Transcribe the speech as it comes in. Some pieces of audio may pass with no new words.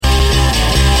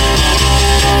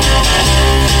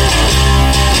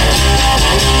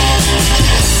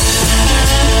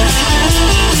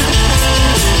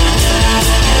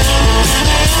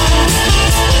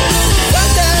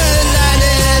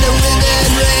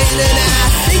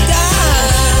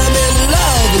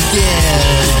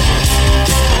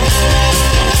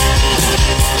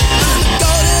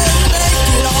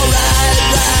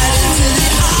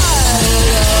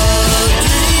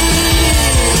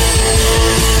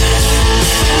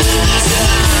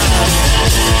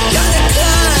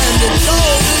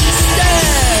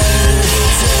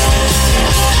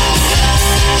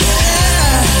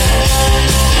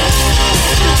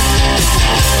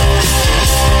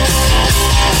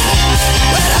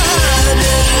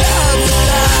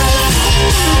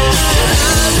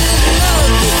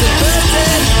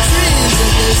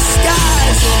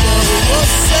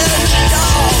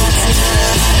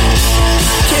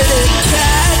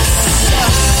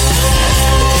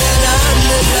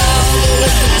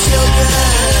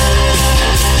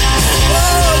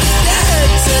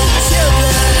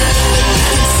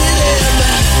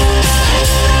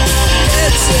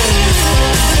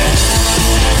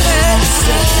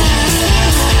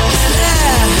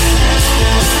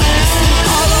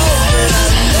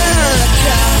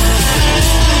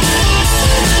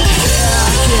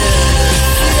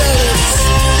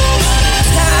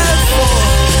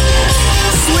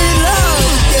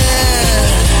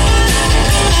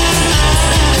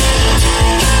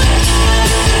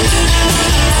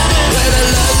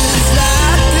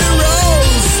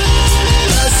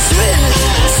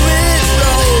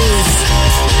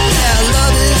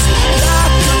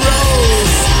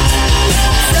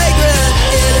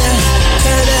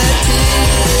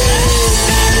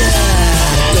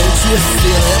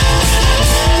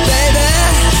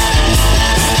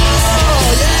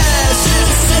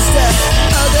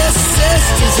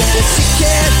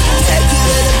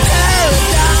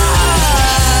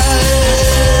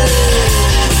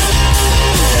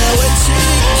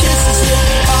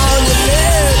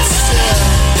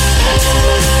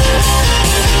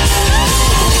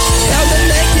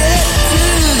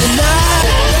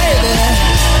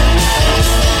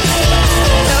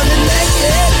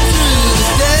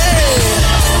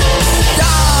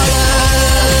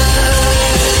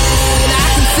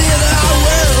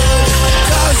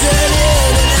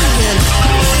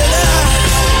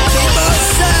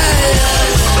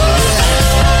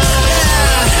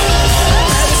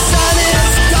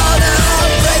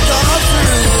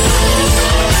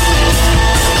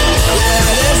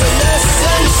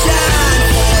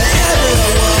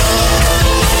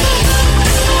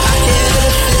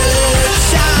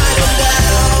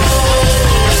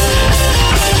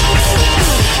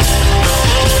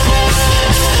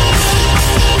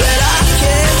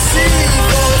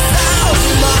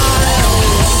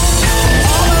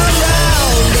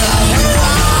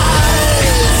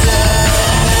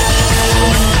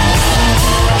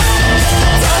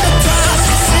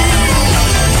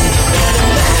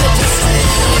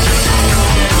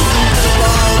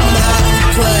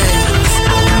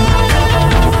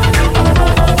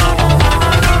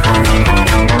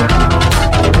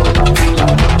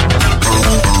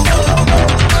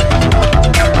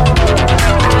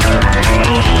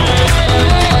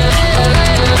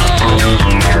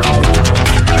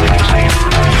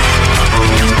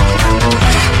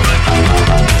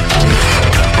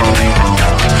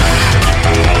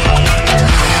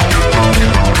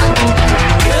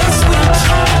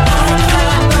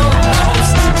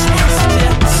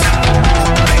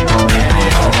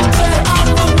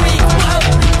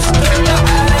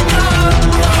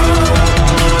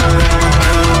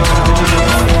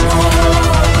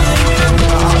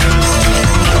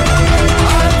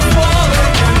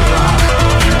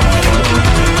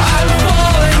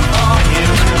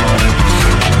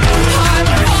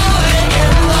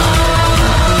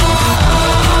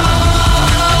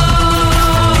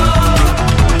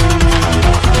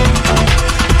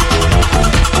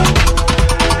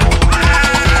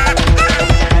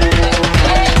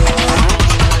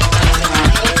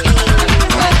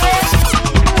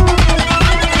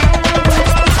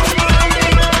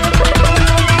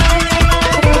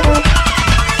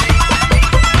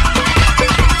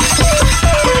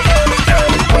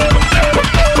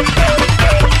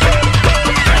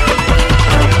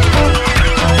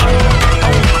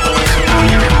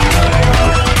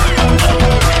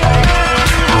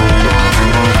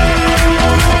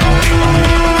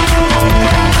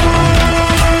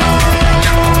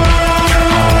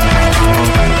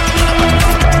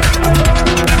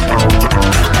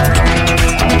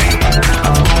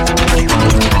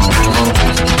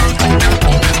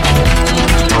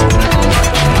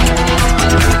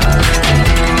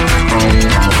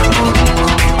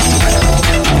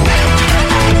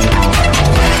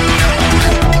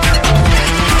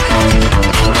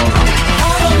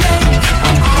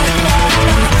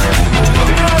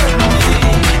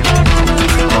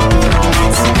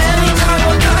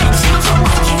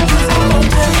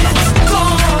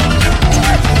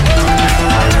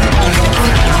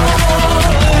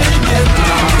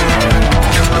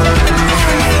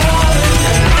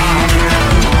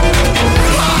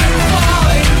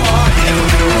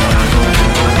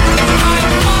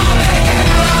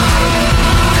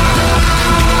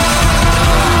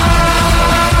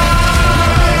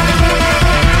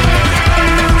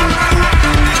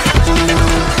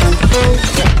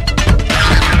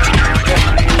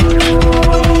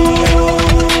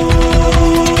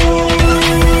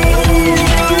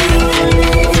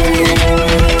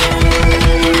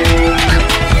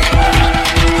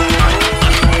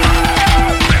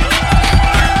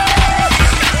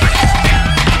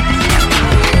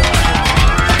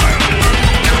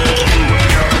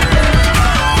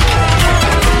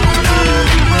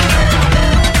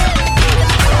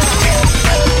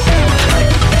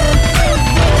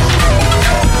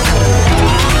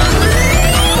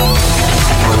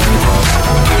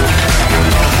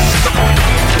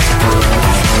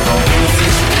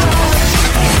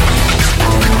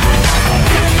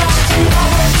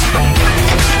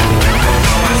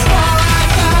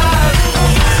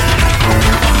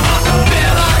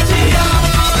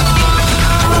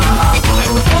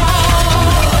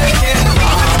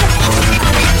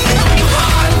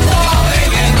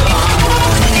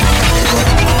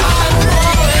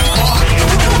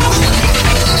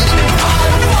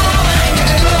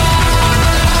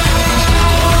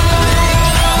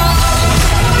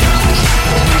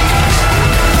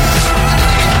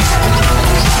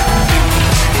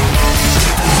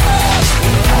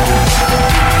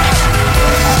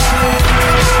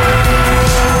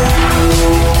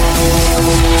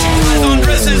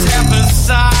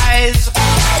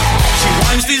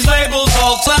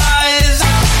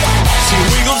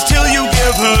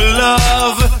her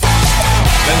love,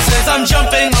 then says I'm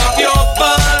jumping off your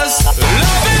bus.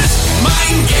 Love is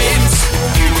mind games.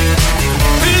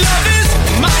 Love is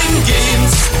mind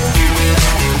games.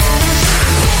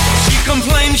 She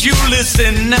complains you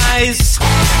listen nice,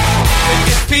 and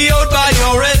gets PO'd by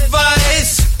your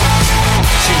advice.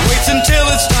 She waits until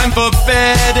it's time for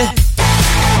bed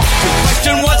to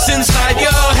question what's inside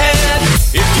your head.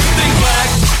 If you think black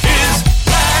is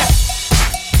black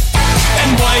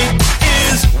and white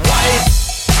is white,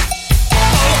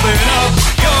 open up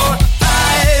your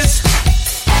eyes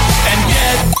and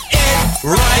get it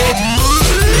right.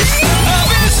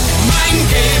 Love is mind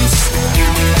games.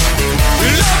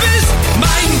 Love is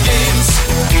mind games.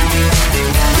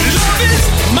 Love is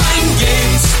mind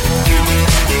games.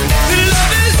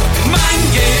 Love is mind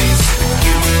games.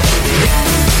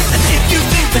 And if you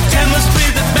think the chemistry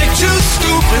that makes you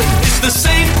stupid is the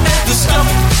same as the stuff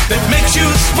that makes you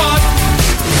smart,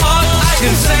 all I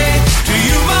can say to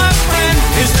you, my friend,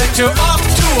 is that you're off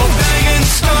to a banging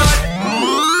start.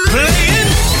 Playing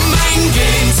mind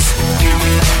games.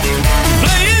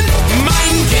 Playing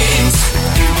mind games.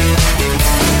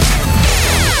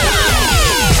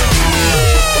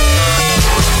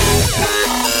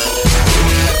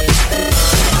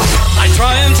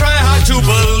 Try hard to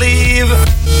believe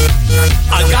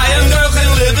a guy and girl can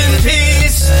live in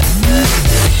peace.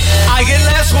 I get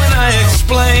less when I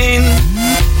explain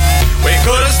we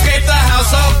could escape the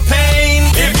house of pain.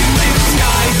 If you think the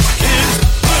sky is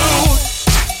blue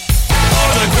or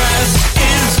the grass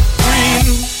is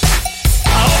green,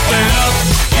 open up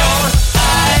your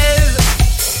eyes,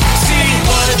 see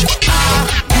what I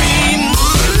mean.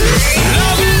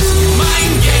 Love is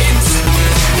mind games.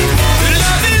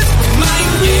 Love is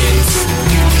mind games.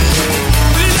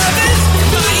 Love is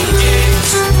mind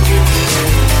games.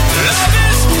 Love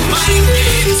is mind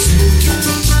games.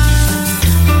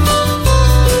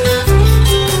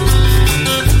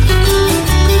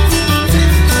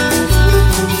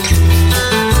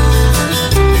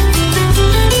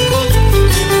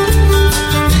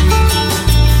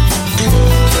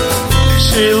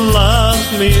 She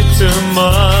loved me too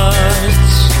much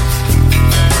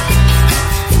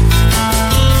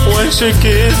when she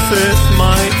kisses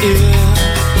my ear.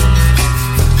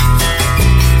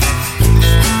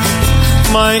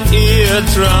 My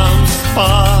eardrums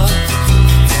pop.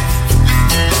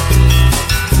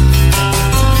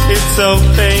 It's so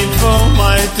painful,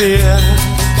 my dear.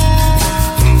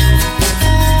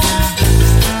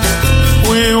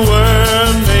 We were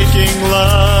making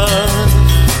love.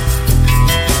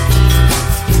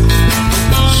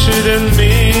 She didn't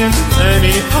mean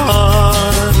any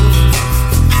harm.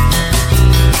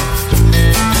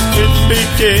 It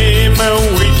became a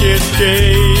wicked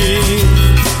game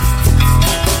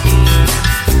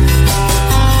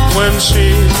when she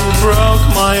broke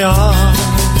my arm.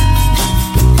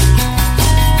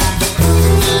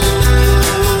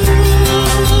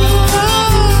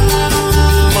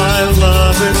 My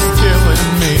love is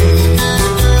killing me.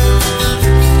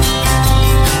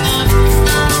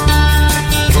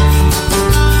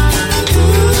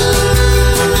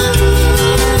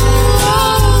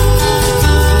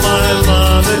 My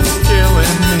love is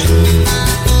killing me.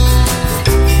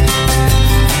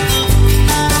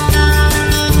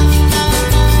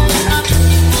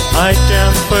 I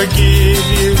can't forgive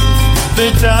you the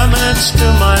damage to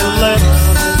my legs.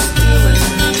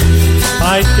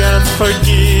 I can't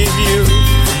forgive you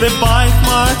the bite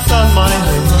marks on my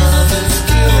lips.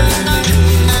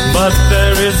 But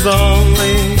there is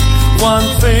only one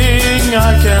thing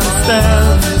I can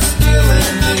stand.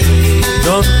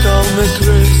 Don't call me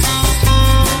Chris.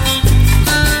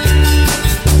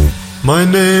 My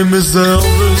name is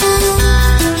Elvis.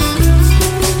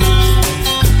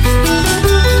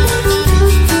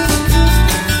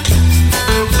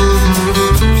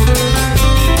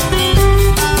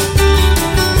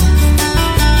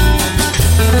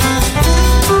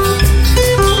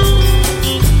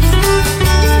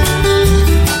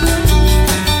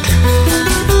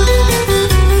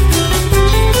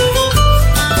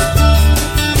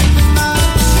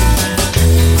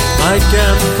 I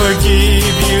can't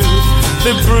forgive you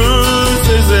the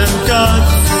bruises and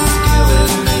cuts.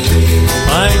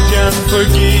 I can't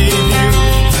forgive you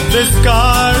the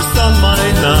scars on my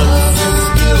nuts.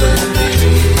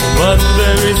 But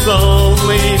there is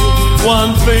only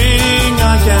one thing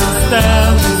I can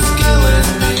stand.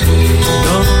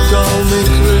 Don't call me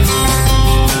Chris.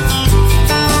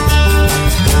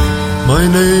 My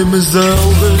name is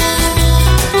Elvis.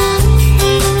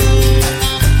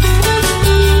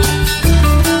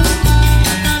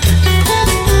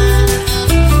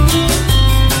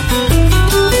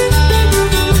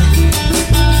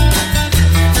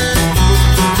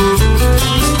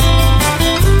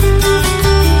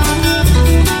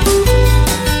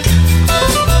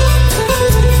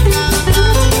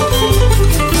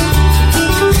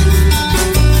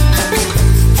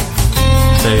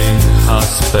 pay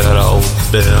hospital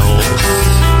bills.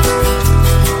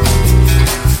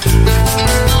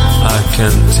 I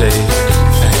can't take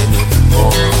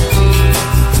anymore.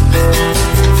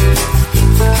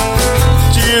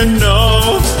 Do you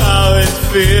know how it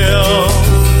feels?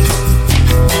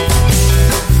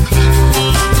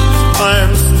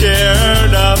 I'm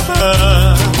scared of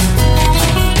her.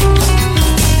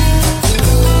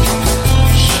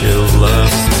 She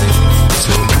loves me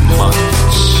too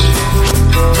much.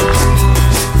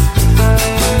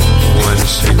 When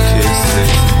she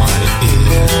kisses my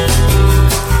ear,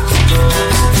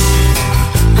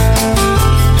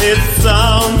 it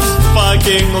sounds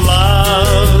fucking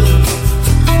loud.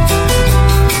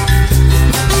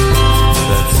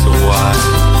 That's why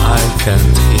I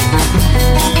can't hear.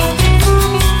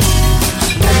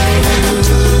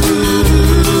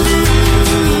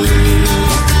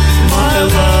 My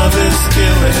love is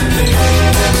killing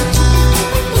me.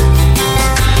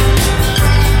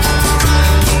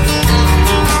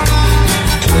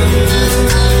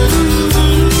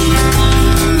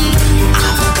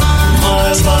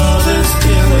 My love is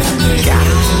killing me. Got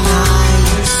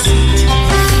my seat.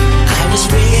 I was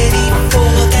ready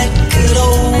for that good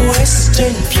old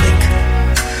western flick.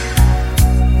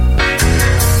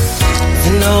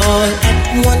 Then all at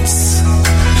once,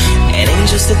 an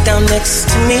angel sat down next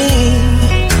to me.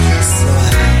 So I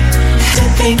had to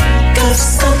think of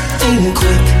something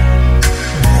quick.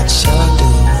 What shall I do?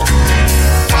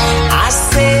 I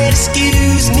said,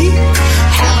 excuse me,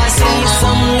 have I seen you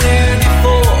somewhere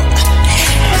before?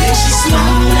 And then she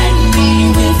smiled at me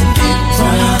with big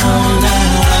brown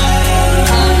eyes.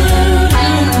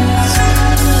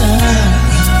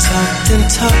 We talked and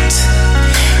talked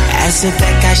as if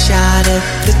that guy shot up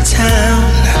the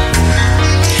town.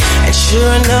 And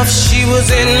sure enough, she was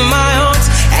in my arms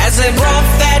as I brought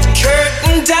that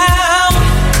curtain down.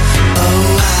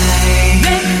 Oh, I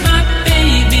met my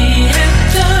baby at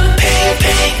the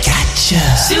baby gotcha.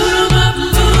 shoot 'em up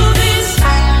movies.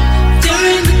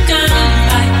 During the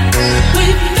gunfight, we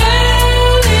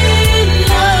fell in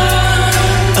love.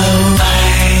 Oh, I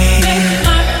Met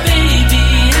my baby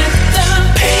at the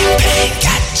baby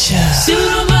gotcha.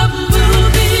 shoot 'em up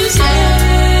movies.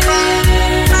 Yeah.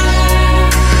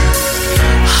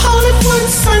 All at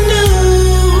once I knew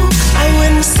I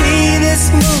wouldn't see this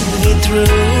movie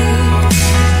through.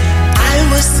 I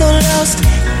was so lost,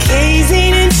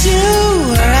 gazing into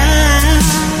her eyes.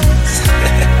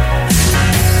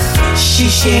 She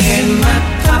shared my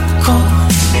popcorn.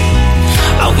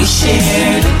 Oh, we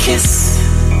shared a kiss.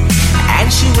 And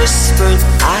she whispered,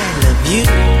 I love you,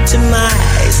 to my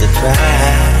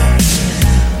surprise.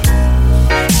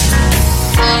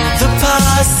 The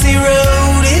posse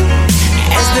rode in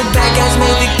as the bad guys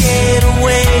made the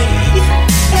getaway.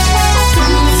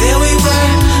 There we were,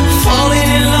 falling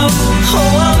in love.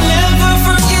 Oh, I'll never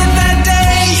forget that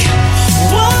day.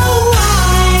 Whoa,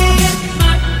 I Met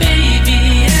my baby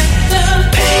at the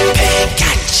baby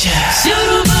gotcha. shoot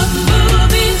 'em up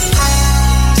movies.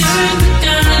 During the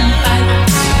gunfight,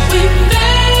 we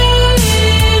fell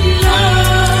in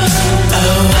love.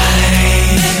 Oh, I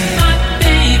Met my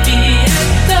baby at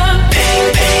the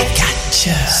baby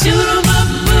gotcha. shoot 'em up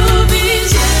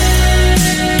movies.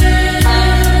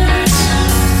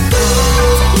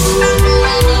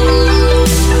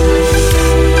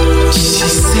 She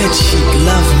said she'd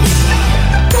love me.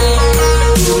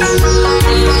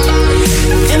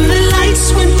 And the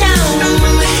lights went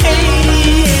down.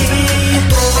 Hey.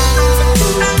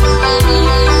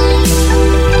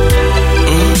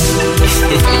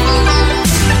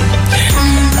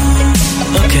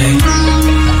 Okay.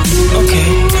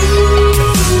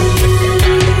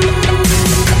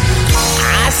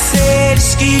 I said,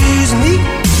 excuse me,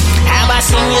 have I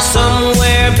seen you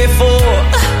somewhere before?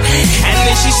 And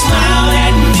then she smiled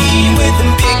at me with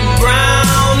them big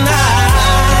brown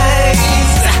eyes.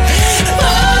 Oh,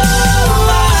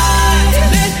 I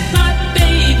Met my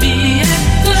baby at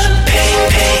the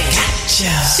baby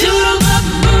gotcha. shoot 'em up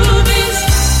movies.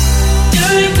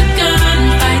 During the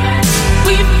gunfight,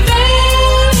 we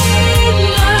fell in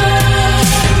love.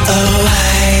 Oh,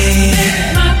 I Met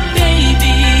my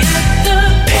baby at the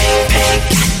baby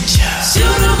gotcha.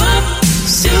 shoot 'em up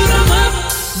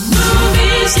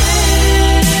movies.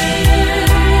 Yeah.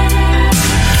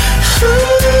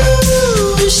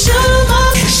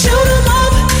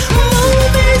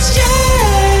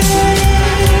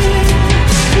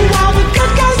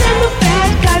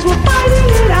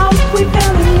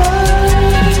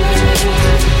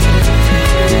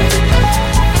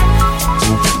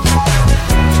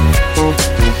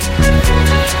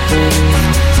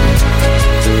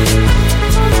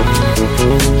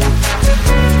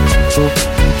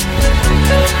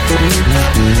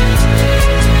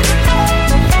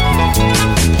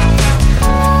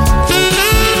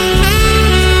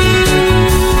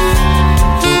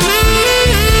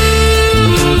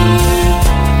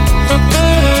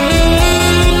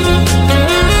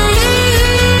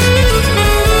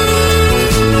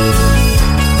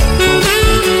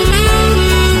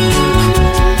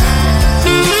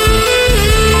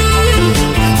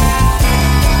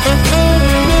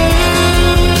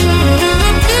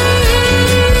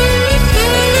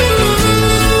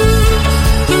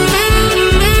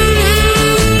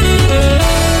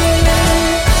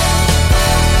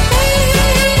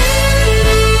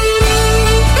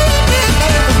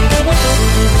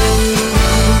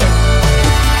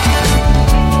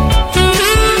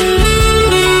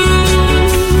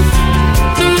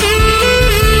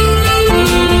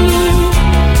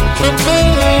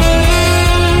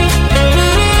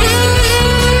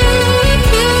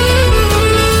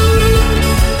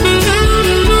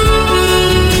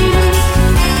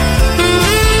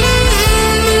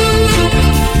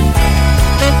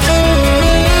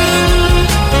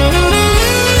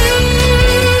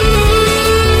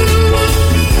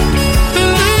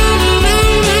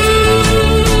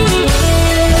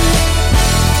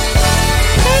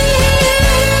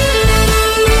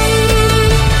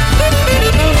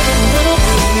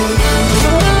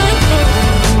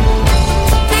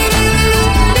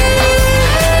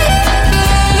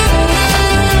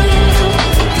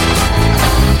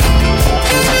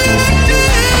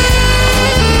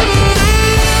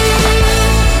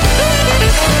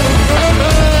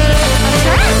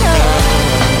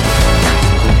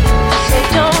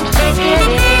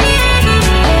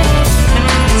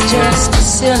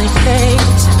 silly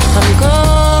face I'm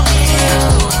going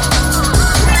through.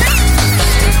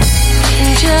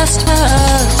 Just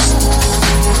us,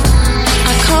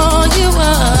 I call you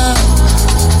up.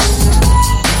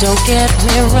 Don't get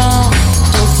me wrong,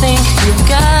 don't think you've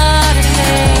got it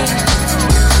made.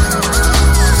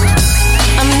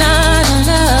 I'm not in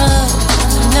love,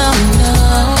 no, no.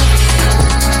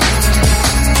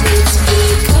 It's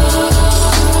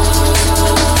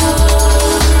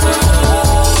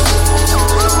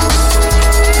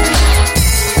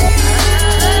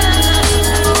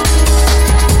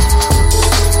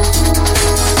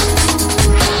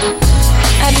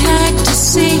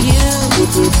see you,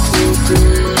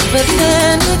 but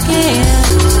then again,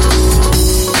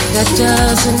 that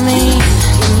doesn't mean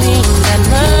you mean that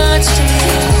much to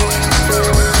me.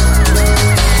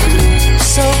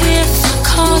 So if I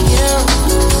call you,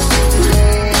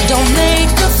 don't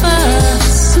make a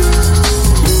fuss.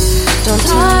 Don't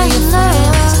tell your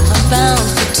friends I'm bound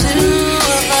for two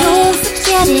of us. Don't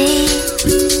forget it.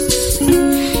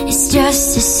 It's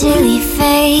just a silly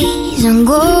phase I'm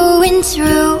going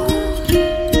through.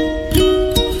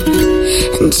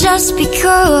 Just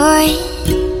because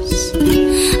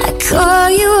I call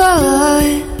you up,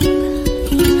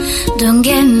 don't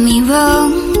get me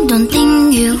wrong, don't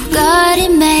think you've got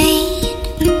it made.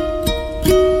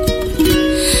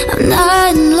 I'm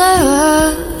not in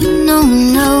love, no,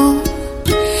 no.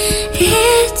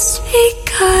 It's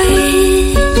because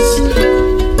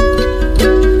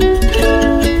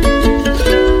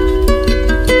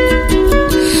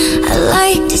I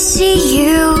like to see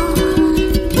you.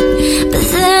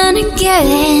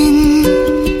 Again,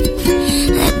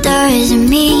 that doesn't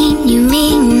mean you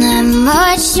mean that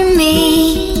much to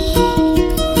me.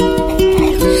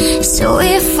 So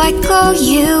if I call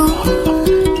you,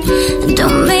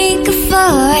 don't make a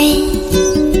fuss.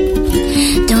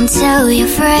 Don't tell your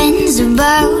friends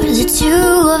about the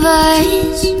two of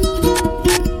us.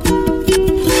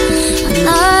 I'm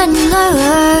not in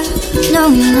love, no,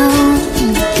 no.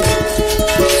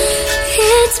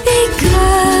 It's because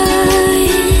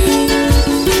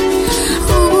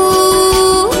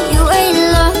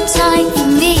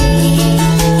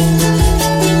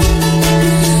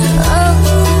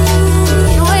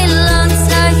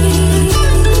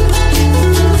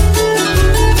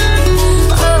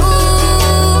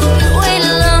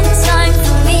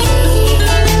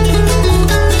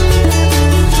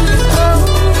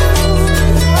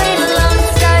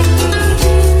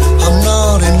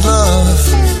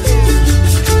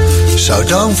so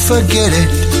don't forget it.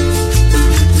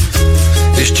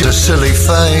 It's just a silly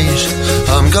phase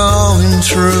I'm going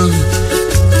through.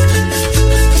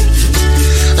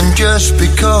 And just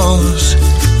because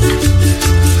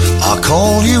I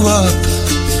call you up,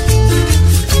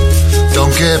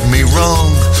 don't get me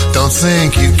wrong, don't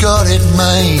think you got it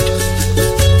made.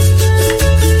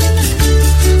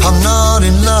 I'm not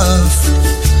in love,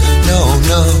 no,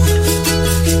 no.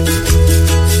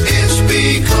 It's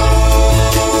because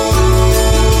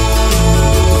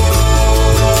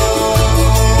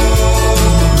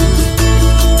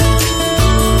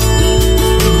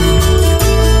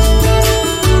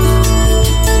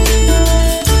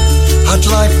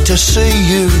to see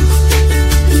you,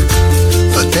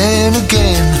 but then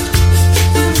again,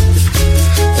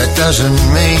 that doesn't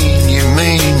mean you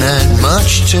mean that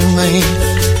much to me.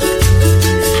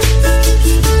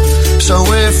 So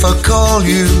if I call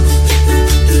you,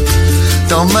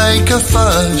 don't make a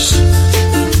fuss.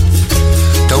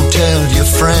 Don't tell your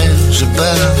friends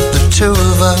about the two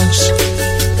of us.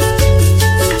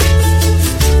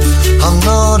 I'm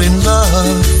not in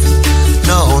love,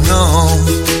 no,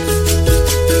 no.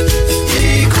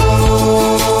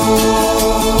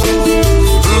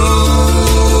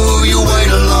 Ooh, you wait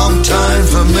a long time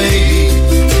for me.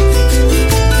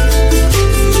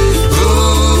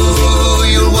 Ooh,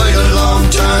 you'll wait a long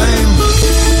time.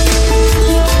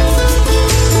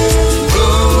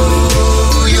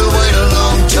 Ooh, you'll wait a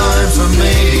long time for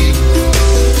me.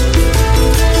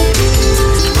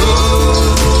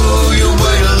 Ooh, you'll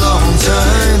wait a long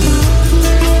time.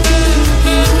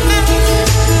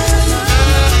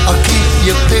 I'll keep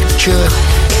your picture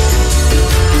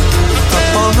up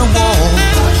on the wall.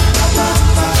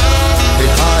 It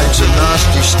hides a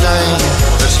nasty stain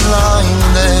that's lying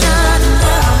there.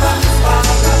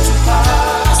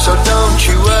 So don't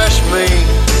you ask me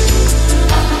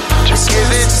to give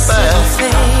it back.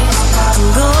 I'm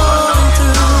going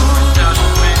through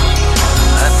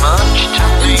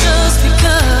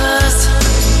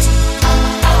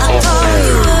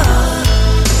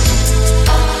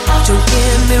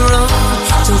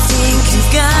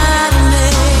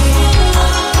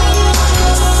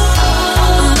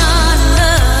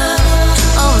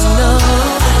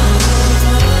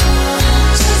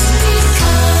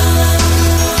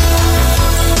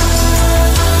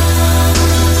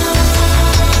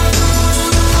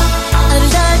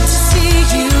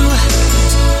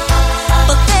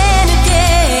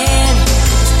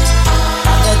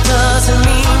Doesn't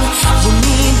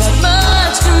mean that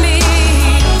much to me. just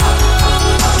because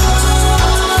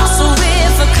I call you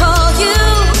love.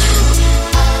 Don't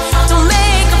get me wrong,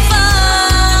 don't think you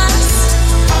got me.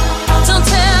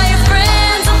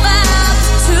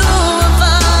 I'm not in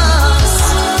love,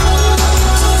 oh no.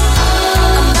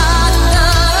 Just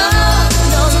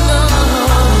because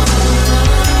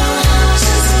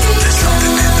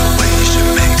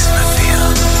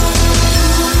I'd like to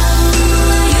see you,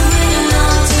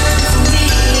 but then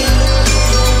again,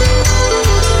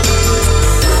 that doesn't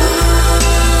mean you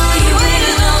mean that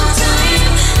much to me.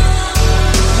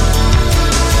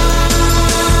 So if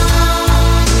I call you,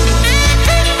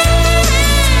 don't make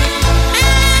a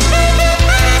fuss.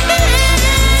 Don't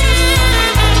tell your friends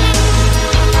about the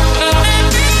two of us.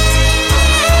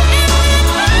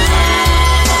 I'm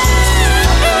not in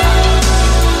love, no,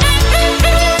 no.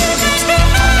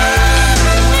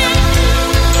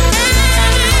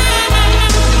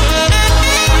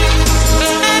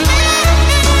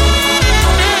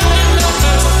 Just There's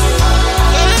something in the way she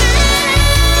makes me feel.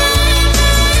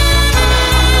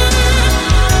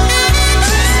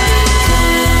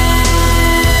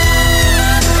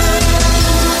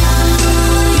 you wait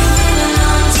a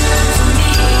long time for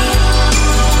me.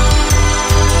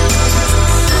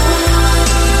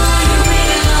 You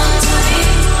wait a long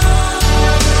time.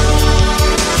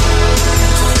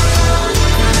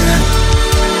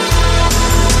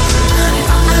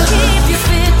 Keep your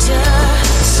picture.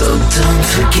 So don't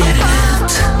forget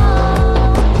it.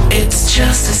 It's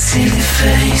just a silly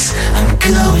phase I'm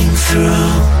going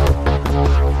through.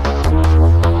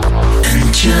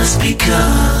 And just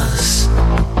because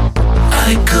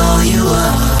I call you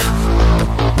up,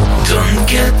 don't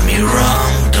get me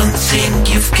wrong, don't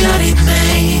think you've got it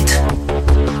made.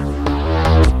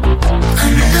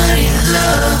 I'm not in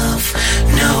love,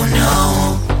 no,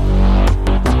 no.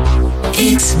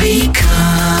 It's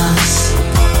because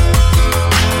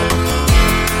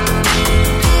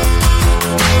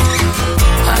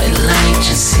I like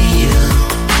to see you,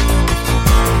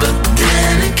 but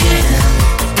then again,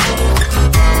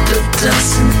 that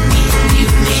doesn't mean you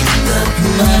mean that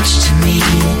much to me.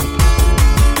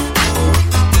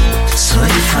 So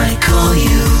if I call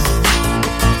you,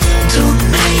 don't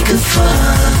make a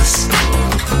fuss.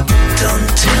 Don't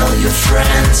tell your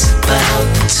friends about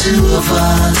the two of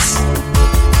us.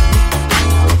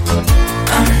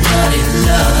 I'm not in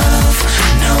love,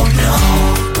 no, no.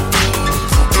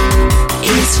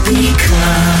 It's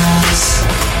because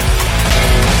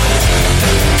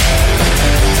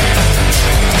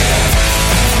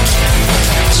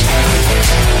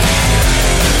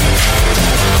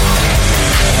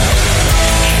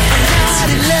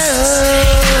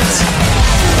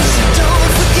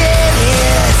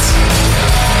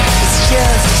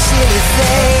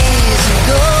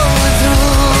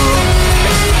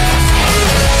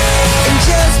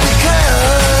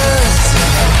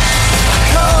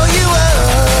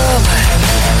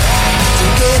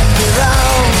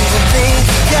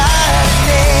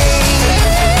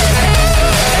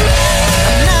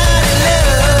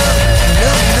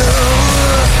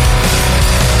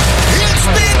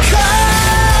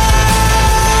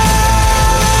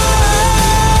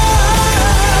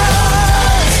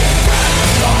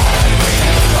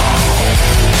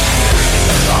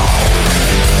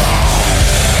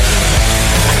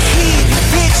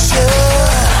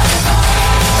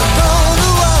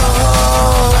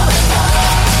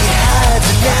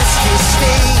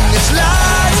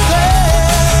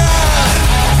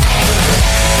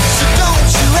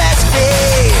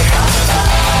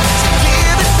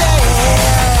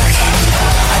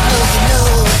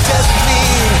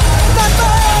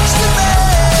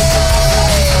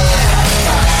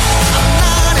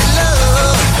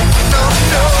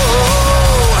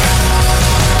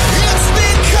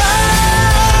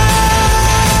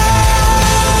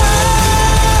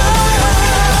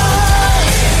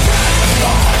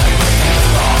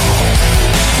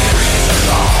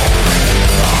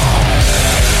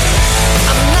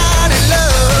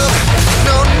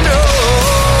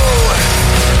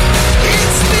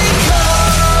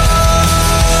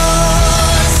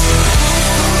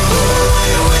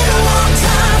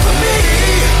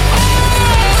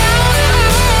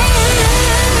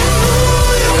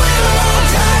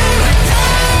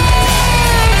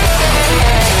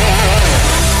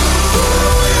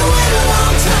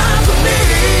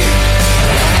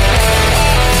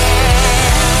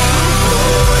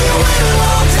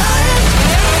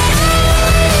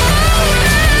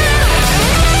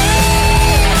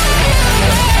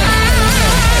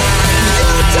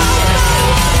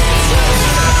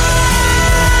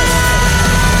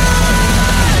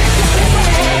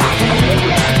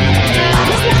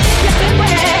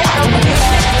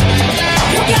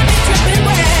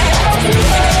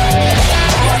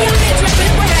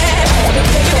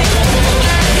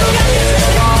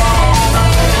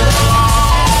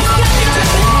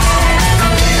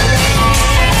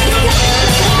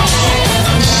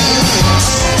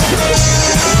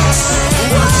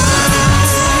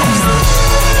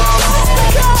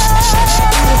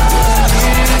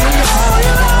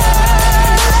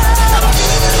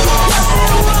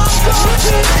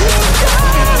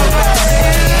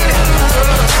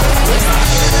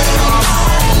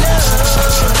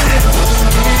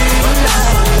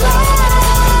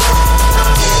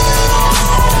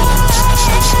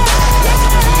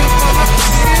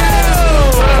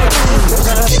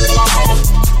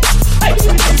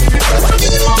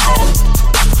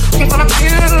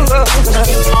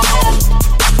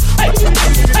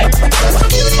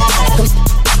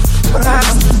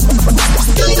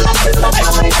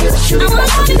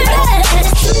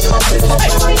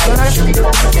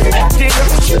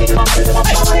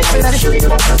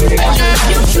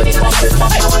I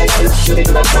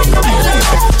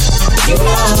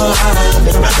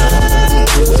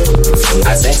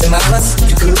said to mamas,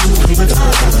 you could be the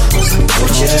oh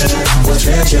yeah, what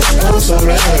treasure, oh so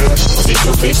rare. See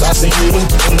your face, I see you,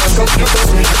 and that's completely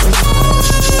free.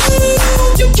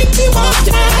 You keep me all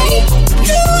day,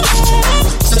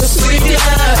 so sweet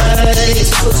light.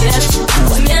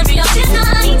 Memory of the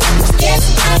night.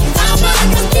 Yes, I found my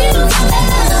beautiful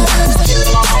love.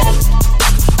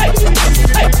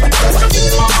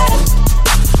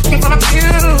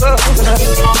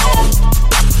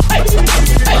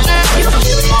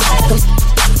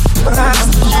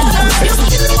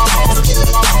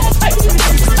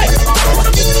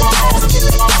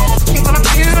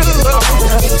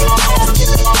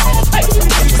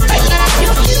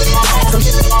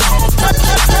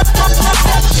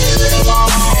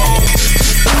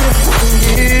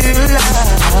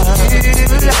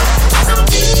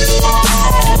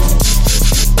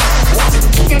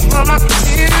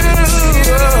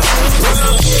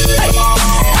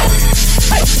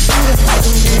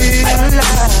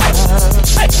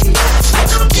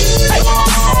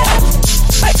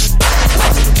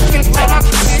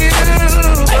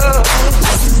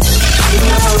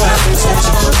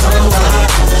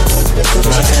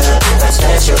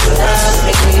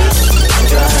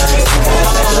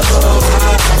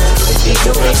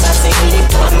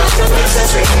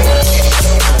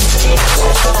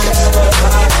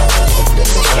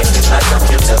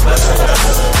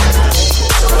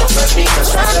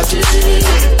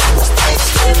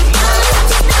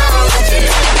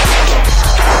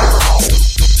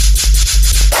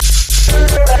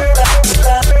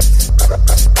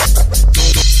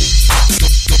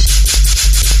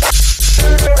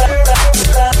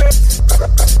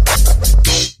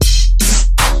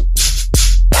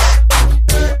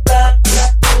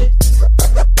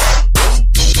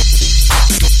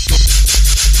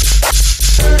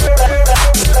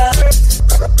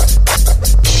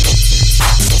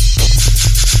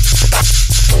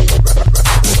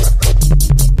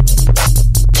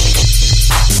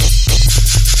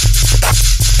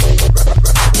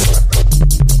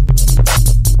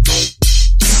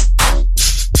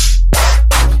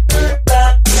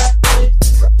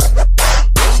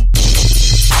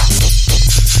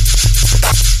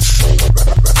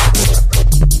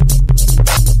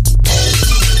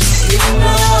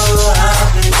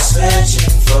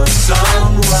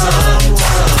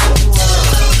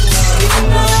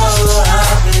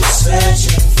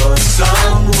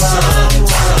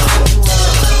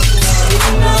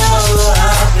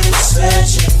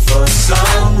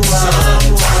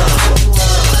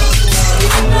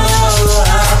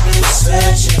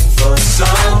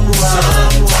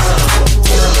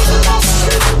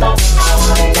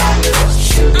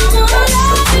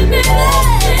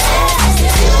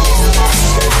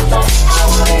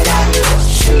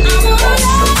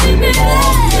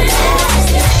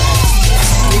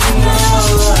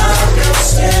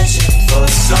 For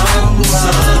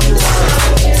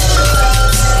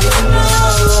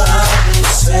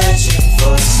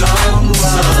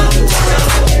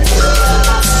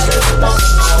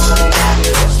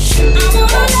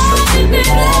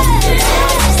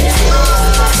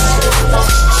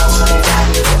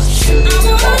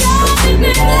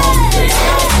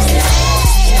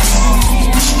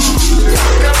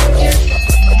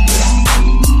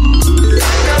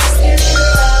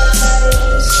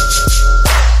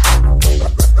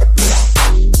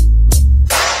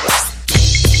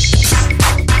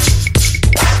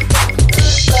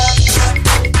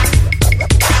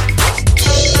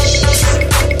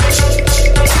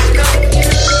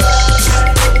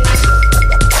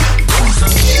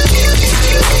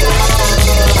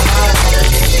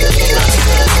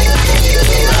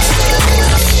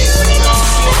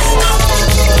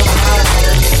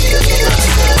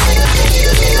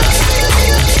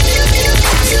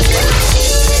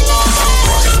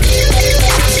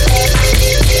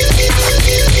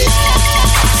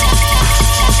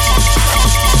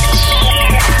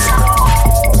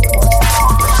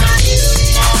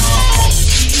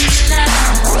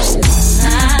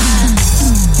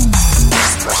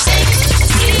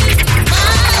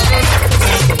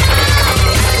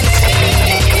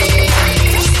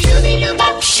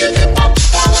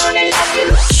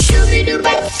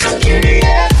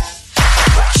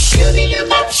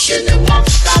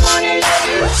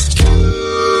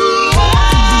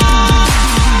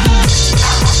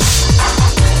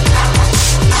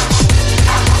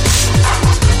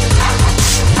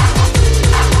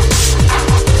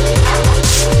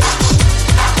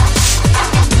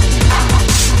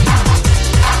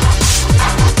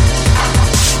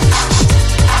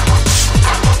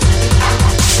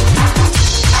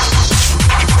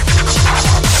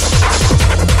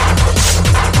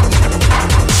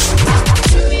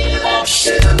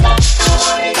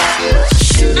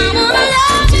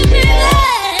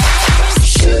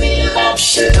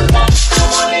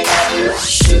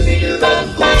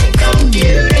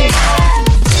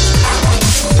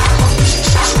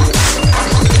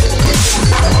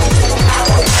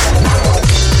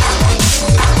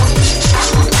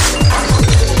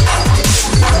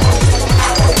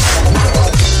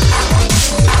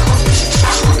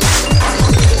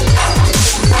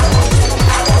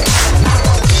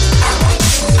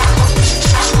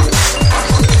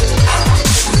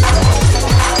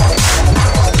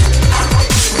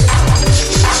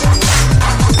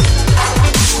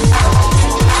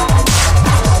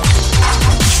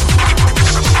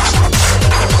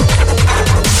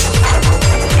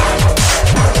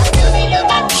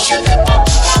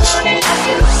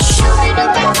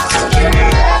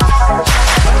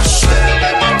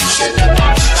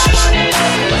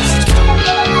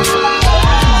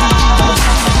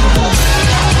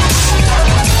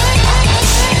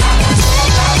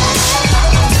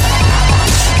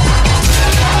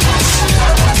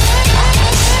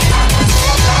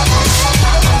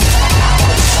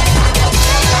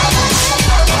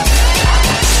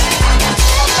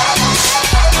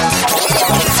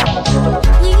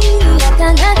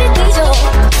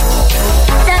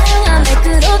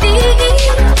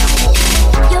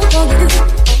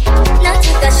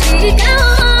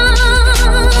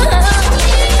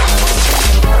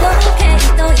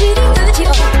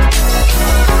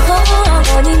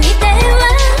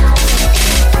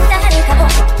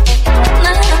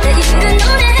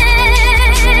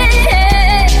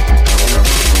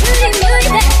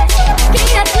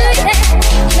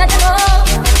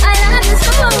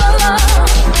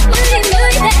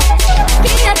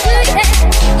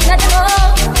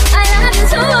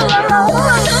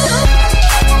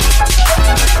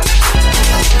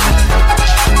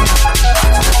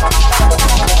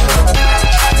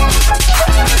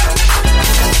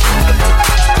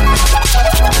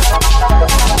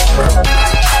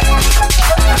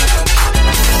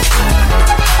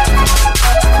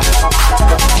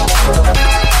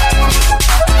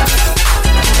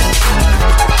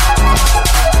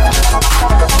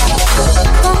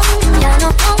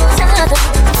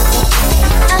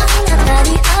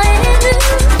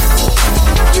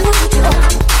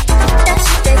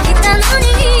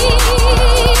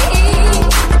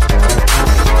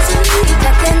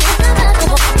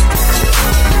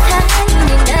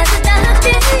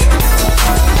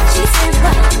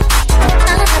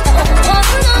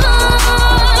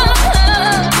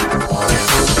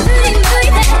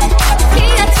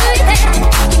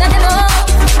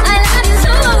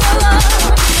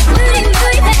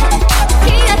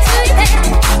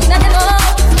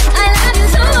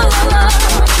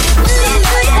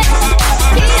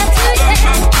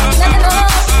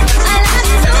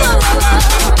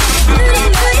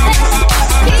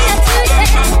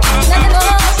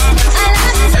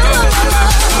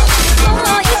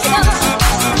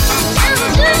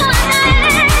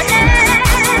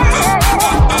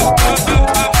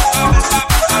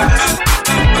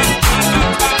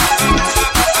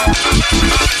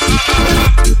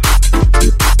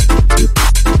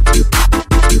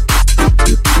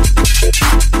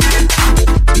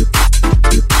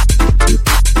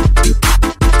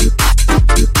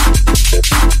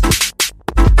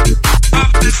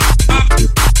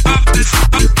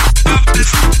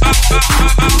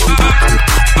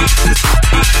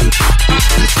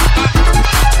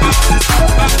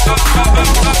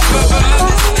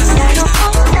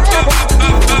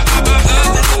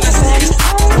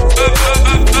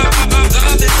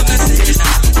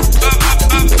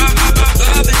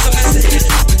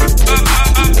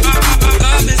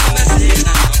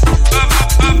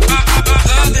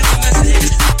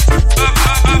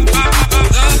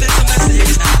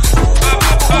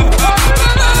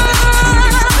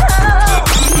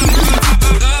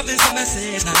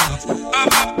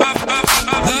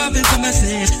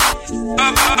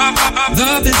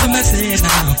Love is a message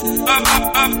now.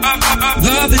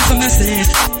 Love is a message.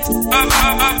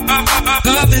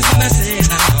 Love is a message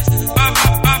now.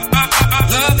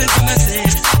 Love is a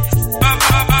message.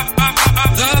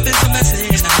 Love is a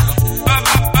message now.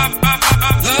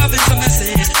 Love is a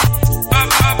message.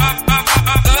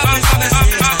 Love is a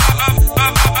message now.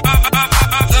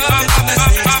 Love is a message. Love is a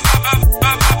message now.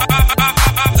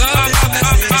 Love is a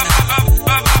message.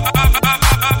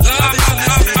 Love is a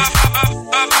message.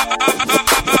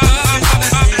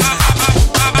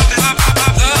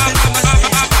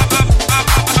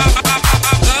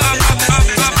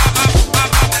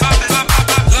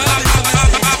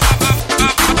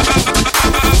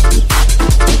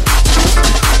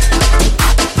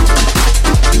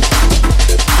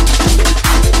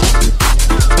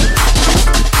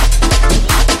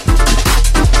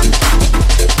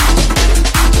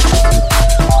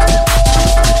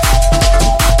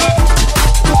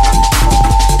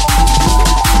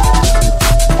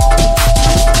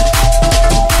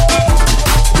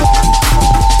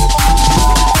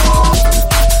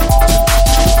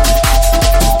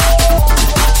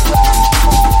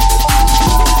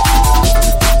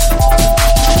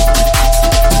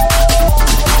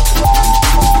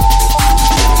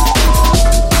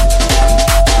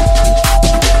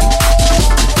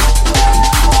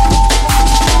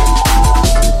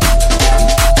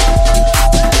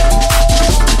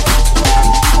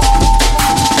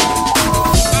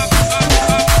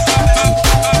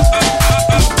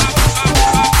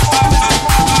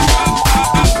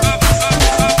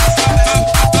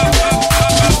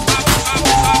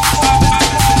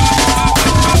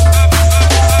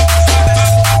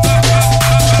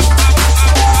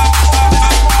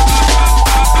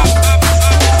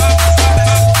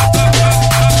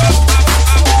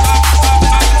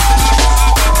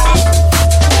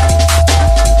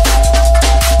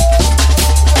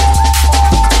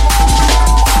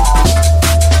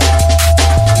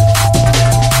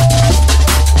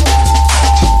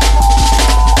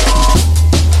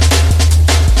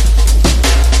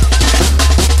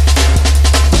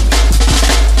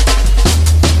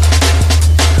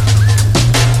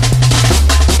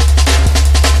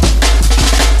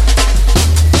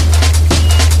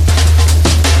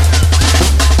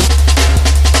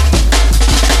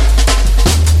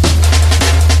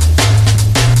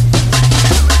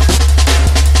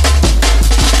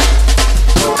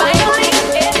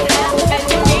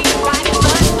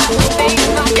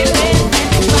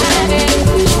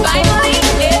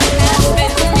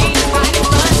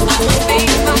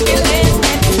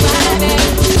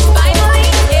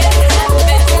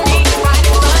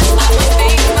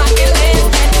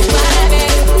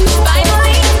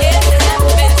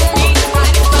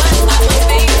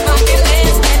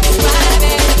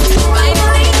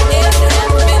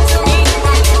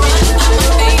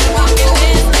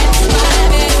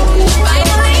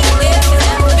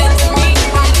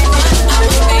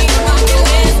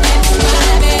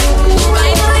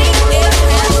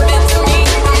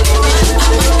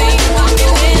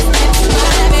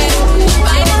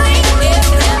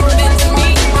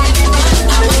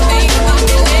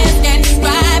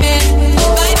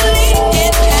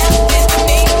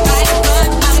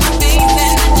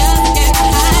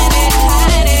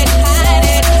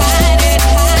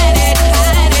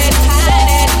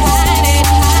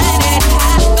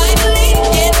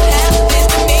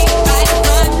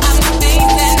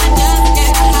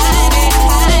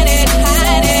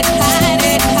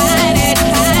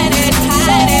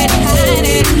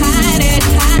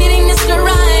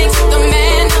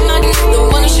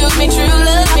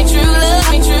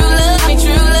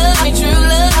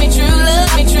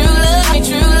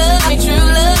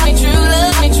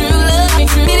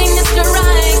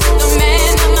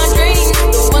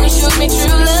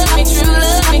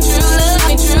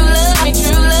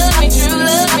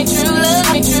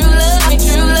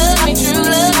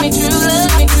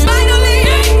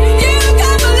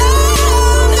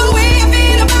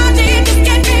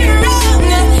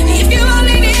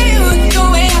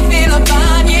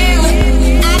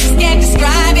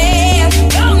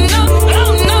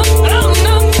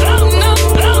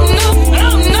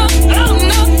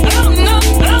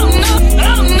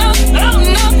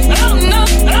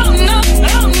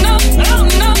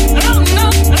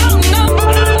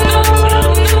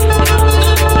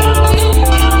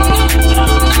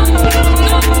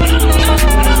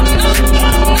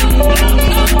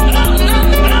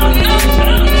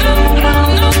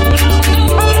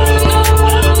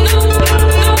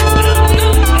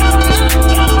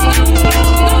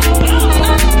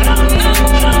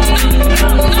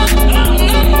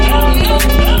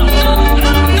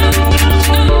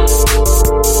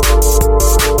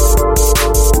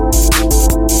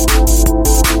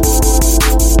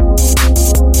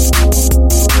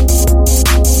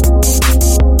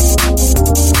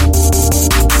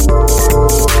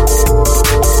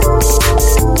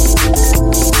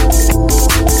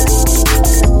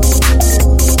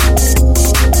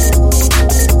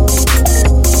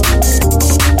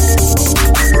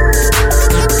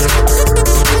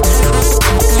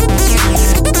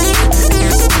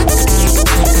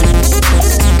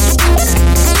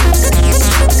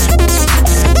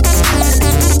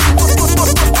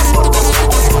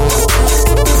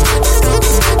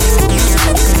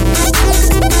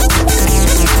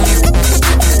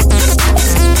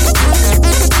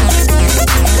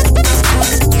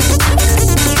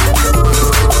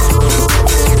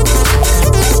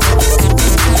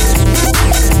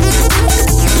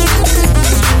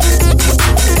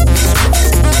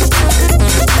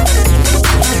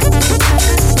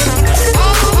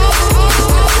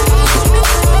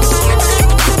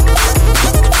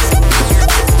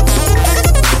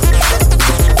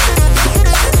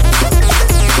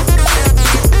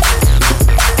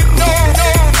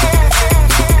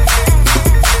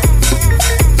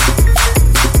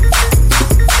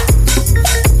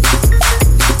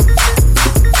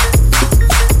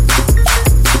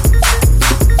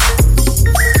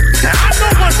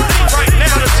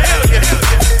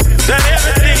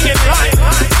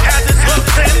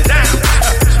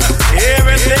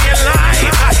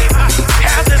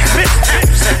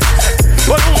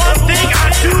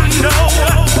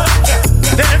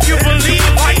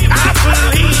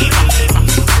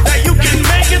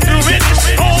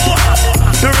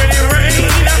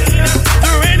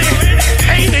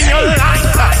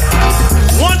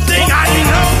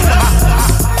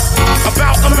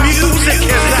 music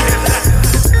is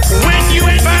when you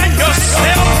find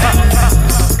yourself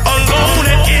alone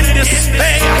and in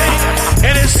despair,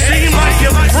 and it seems like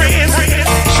your friends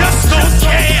just don't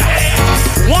care.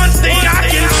 One thing I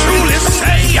can truly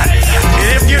say,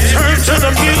 if you turn to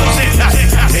the music,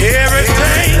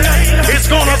 everything is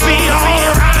gonna be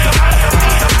alright.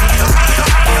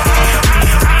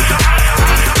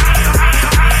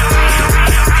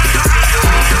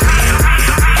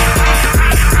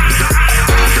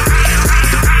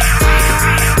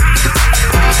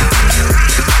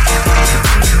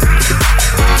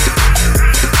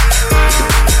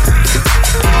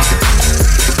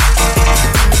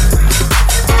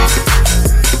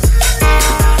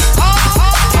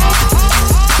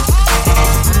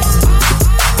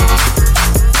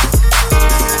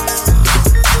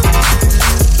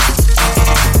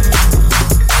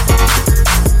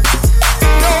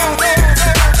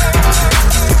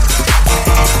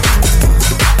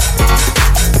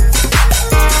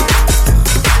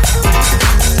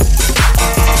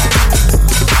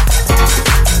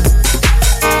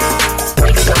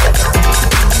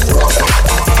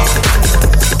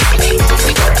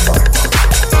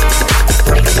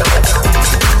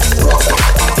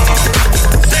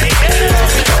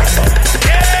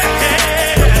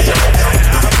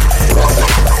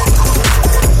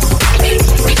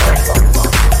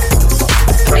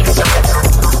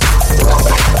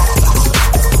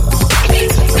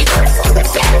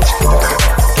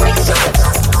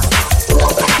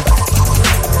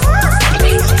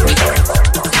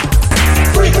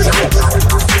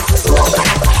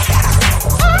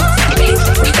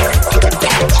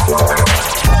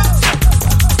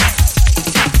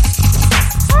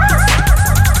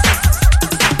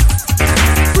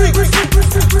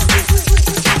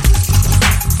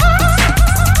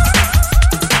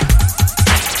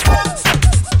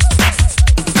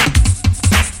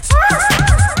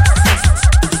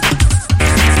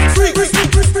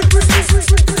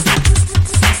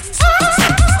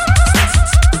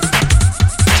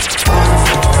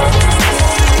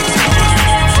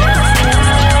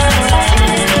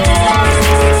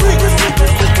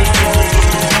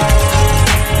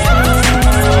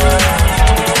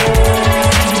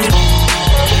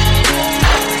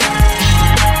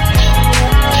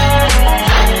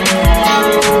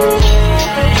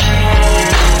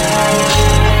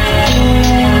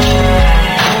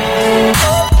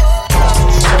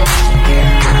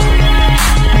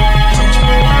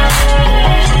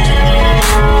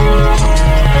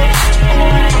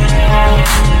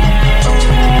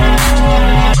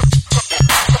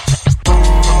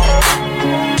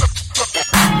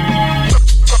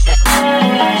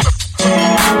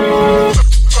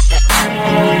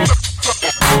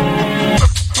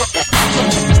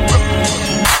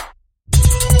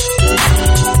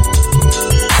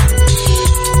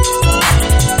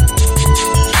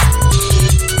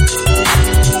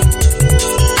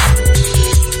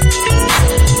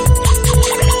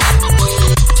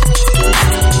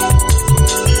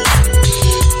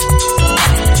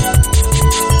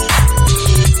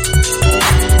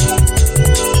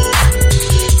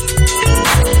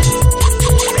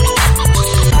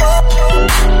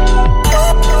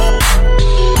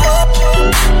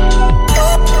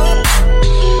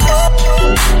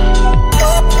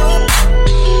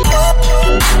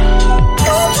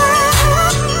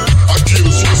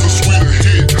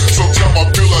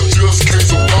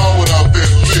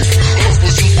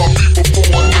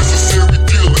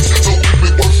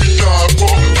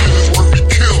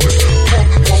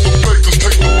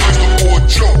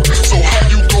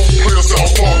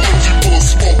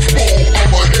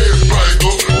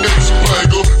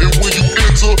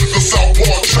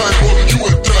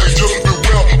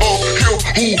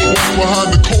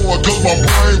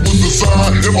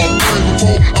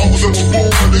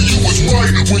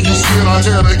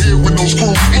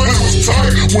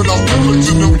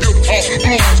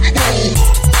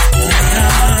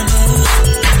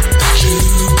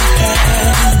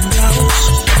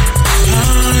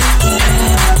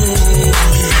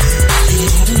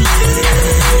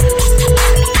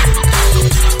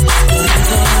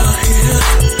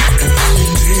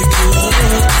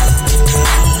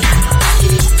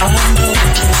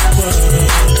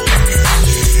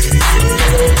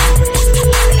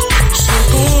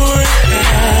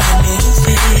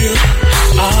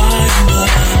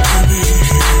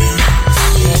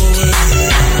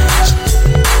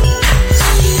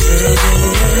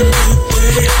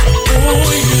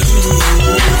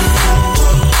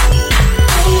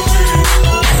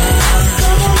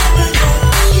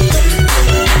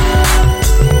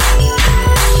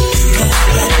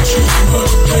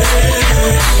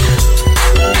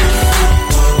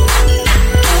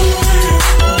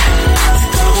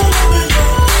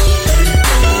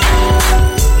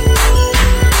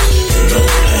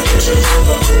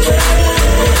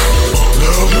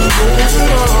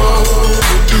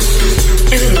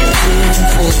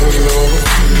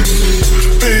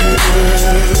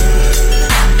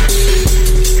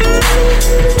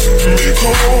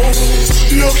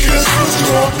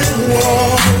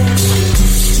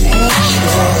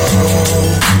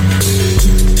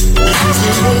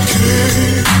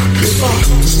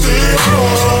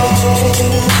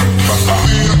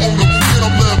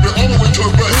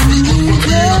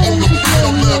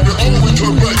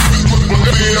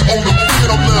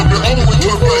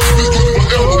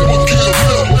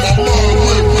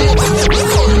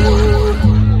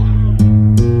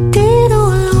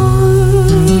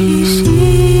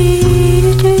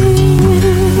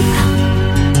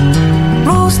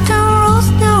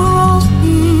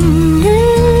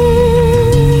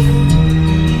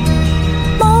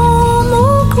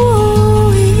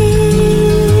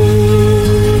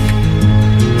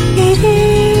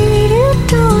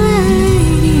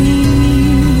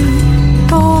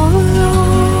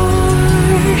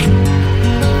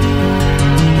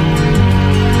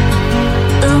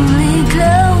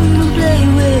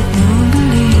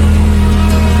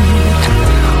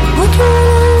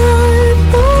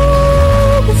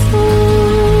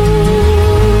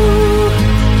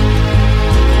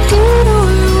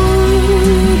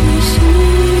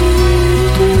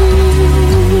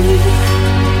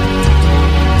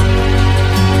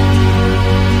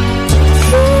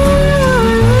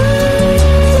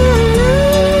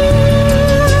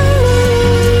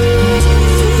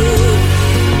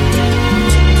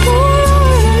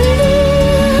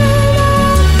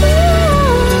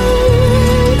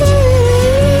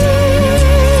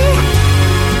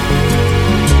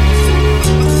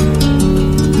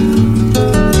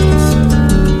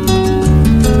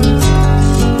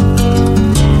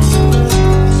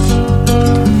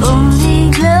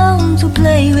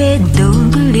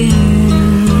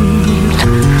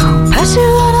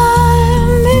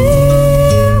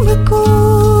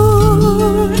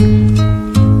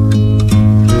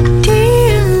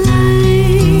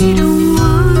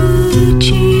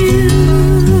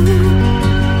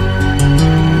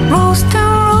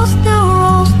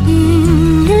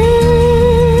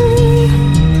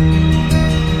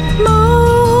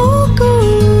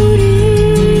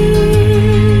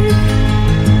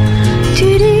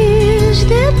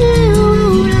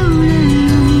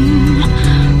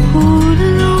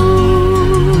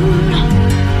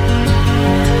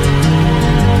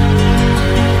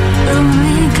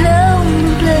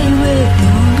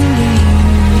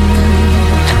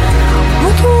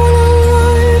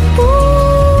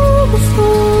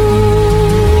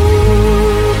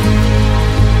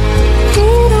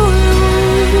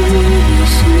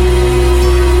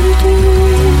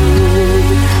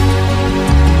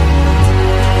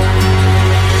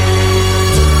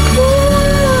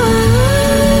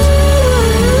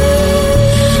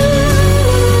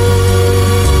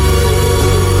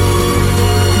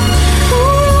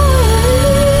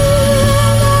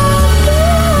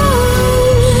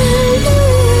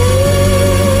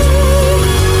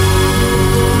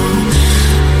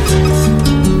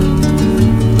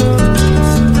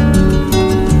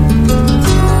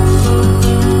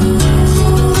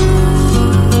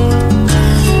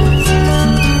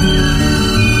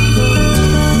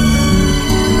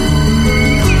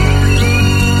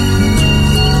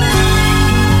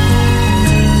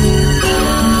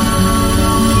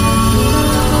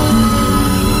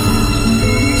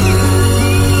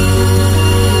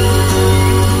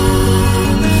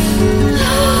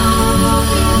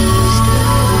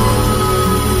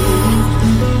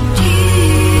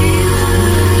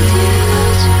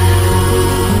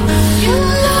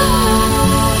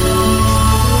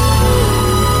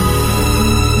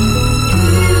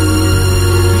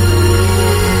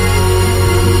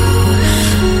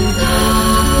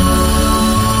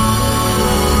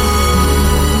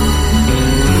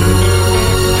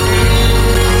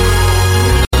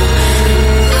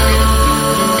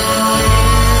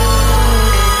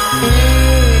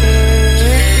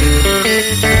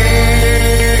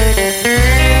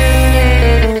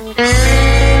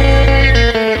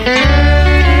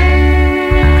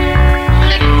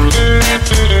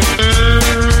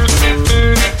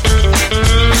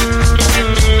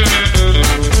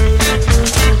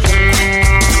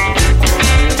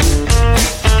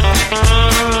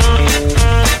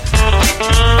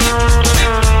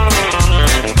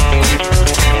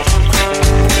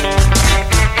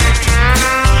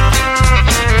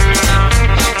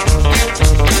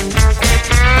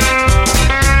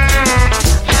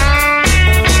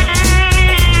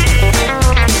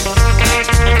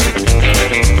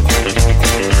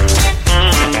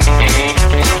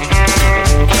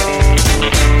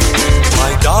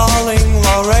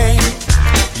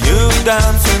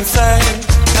 dancing insane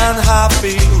and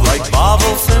happy like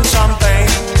bubbles in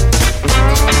champagne.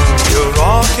 You're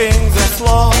rocking the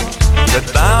floor, the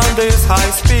band is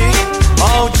high speed.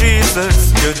 Oh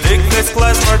Jesus, you dig this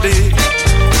klezmer deep.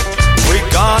 We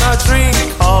gonna drink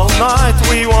all night,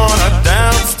 we wanna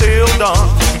dance till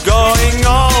dawn, going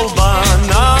all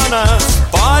bananas,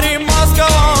 party must go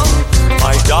on.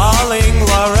 My darling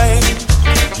Lorraine,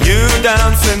 you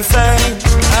dance insane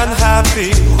and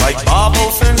happy like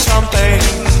bubbles in champagne.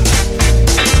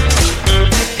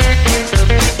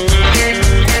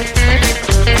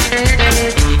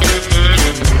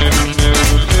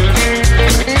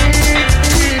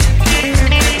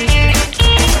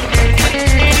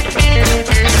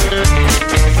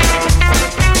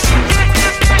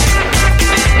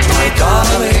 My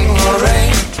darling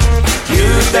Lorraine, you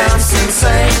dance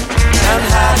insane and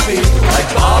happy like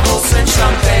bubbles in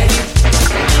champagne.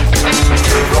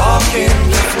 You're rocking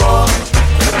the floor,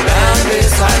 the band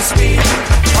is high speed.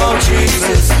 Oh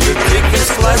Jesus, you dig this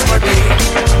klezmer deep.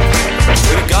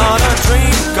 We're gonna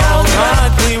drink all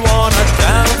night, we wanna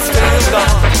dance till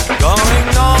dawn, going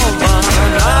all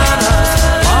bananas,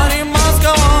 party must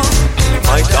go on.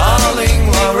 My darling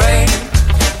Lorraine,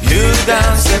 you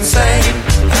dance insane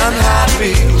and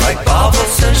happy like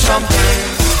bubbles in champagne.